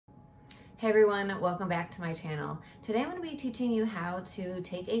Hey everyone, welcome back to my channel. Today I'm going to be teaching you how to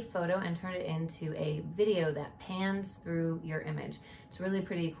take a photo and turn it into a video that pans through your image. It's a really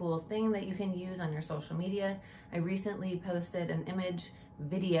pretty cool thing that you can use on your social media. I recently posted an image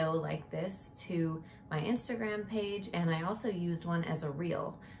video like this to my Instagram page, and I also used one as a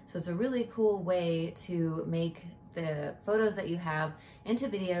reel. So it's a really cool way to make the photos that you have into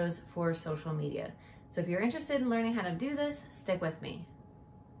videos for social media. So if you're interested in learning how to do this, stick with me.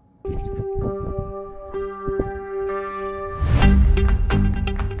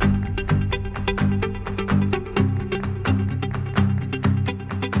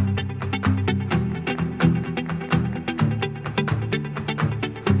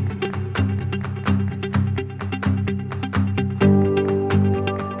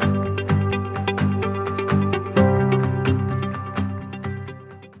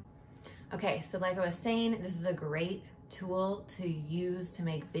 Okay, so like I was saying, this is a great tool to use to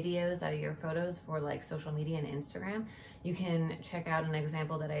make videos out of your photos for like social media and Instagram. You can check out an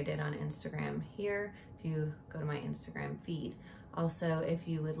example that I did on Instagram here if you go to my Instagram feed. Also, if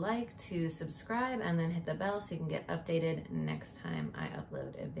you would like to subscribe and then hit the bell so you can get updated next time I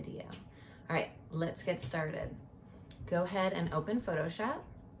upload a video. All right, let's get started. Go ahead and open Photoshop.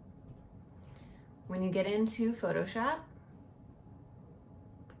 When you get into Photoshop,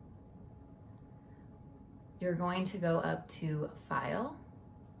 you're going to go up to File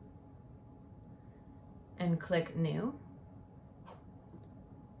and click New.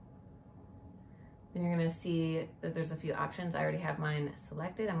 Then you're gonna see that there's a few options. I already have mine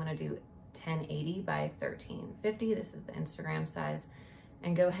selected. I'm gonna do 1080 by 1350. This is the Instagram size.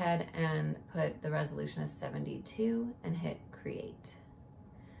 And go ahead and put the resolution as 72 and hit Create.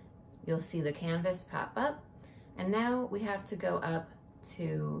 You'll see the canvas pop up. And now we have to go up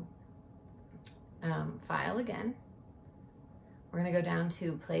to File again. We're going to go down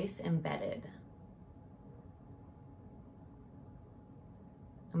to Place Embedded.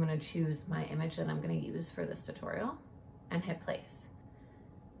 I'm going to choose my image that I'm going to use for this tutorial and hit Place.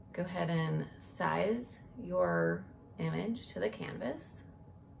 Go ahead and size your image to the canvas.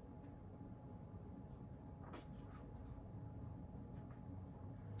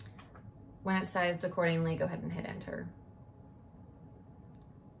 When it's sized accordingly, go ahead and hit Enter.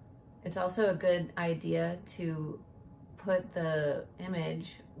 It's also a good idea to put the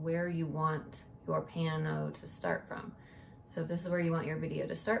image where you want your pano to start from. So if this is where you want your video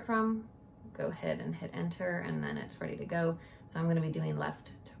to start from, go ahead and hit Enter, and then it's ready to go. So I'm going to be doing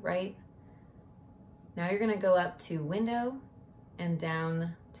left to right. Now you're going to go up to Window and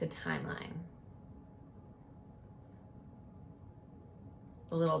down to Timeline.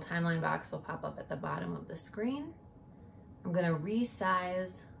 The little timeline box will pop up at the bottom of the screen. I'm going to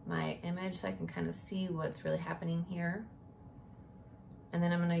resize my image so I can kind of see what's really happening here. And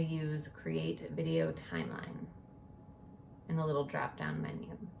then I'm going to use Create Video Timeline in the little drop down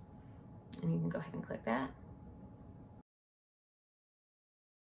menu. And you can go ahead and click that.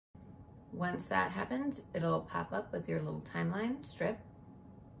 Once that happens, it'll pop up with your little timeline strip.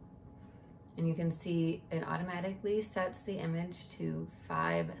 And you can see it automatically sets the image to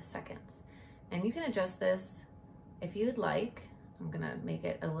 5 seconds. And you can adjust this if you'd like. I'm gonna make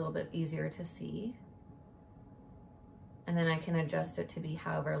it a little bit easier to see. And then I can adjust it to be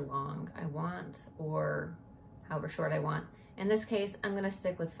however long I want or however short I want. In this case, I'm gonna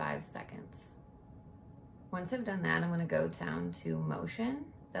stick with 5 seconds. Once I've done that, I'm gonna go down to Motion,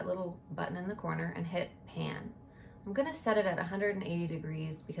 that little button in the corner, and hit Pan. I'm gonna set it at 180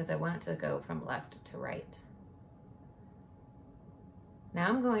 degrees because I want it to go from left to right. Now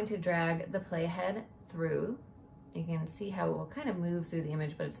I'm going to drag the playhead through. You can see how it will kind of move through the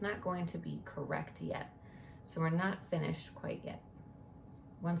image, but it's not going to be correct yet. So we're not finished quite yet.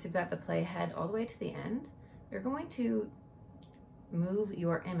 Once you've got the playhead all the way to the end, you're going to move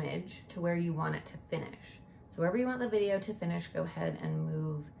your image to where you want it to finish. So wherever you want the video to finish, go ahead and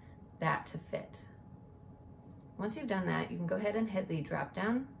move that to fit. Once you've done that, you can go ahead and hit the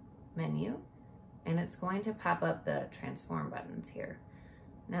drop-down menu, and it's going to pop up the transform buttons here.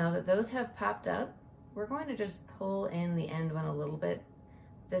 Now that those have popped up, we're going to just pull in the end one a little bit.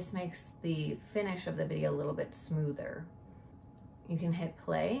 This makes the finish of the video a little bit smoother. You can hit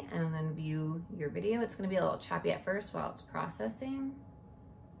play and then view your video. It's going to be a little choppy at first while it's processing.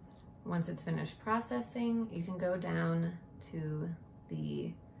 Once it's finished processing, you can go down to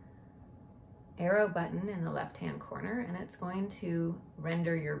the arrow button in the left-hand corner, and it's going to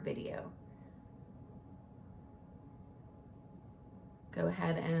render your video. Go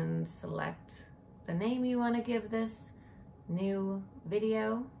ahead and select the name you want to give this new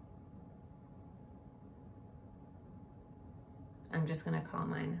video. I'm just gonna call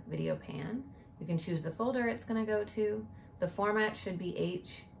mine Video Pan. You can choose the folder it's gonna go to. The format should be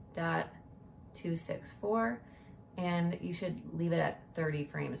H.264, and you should leave it at 30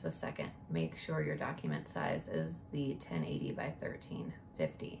 frames a second. Make sure your document size is the 1080 by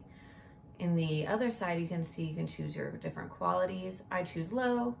 1350. In the other side, you can see you can choose your different qualities. I choose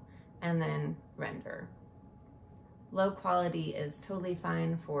low and then render. Low quality is totally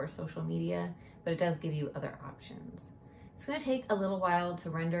fine for social media, but it does give you other options. It's going to take a little while to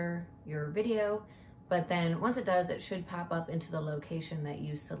render your video, but then once it does, it should pop up into the location that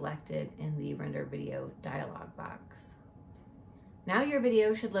you selected in the render video dialog box. Now your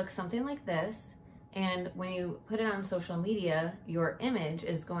video should look something like this, and when you put it on social media, your image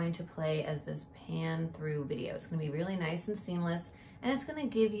is going to play as this pan through video. It's going to be really nice and seamless, and it's going to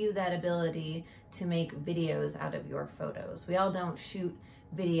give you that ability to make videos out of your photos. We all don't shoot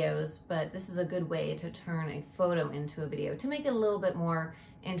videos, but this is a good way to turn a photo into a video to make it a little bit more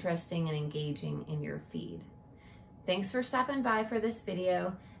interesting and engaging in your feed. Thanks for stopping by for this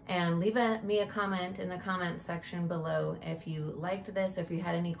video, and leave me a comment in the comment section below if you liked this, if you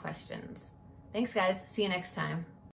had any questions. Thanks guys, see you next time.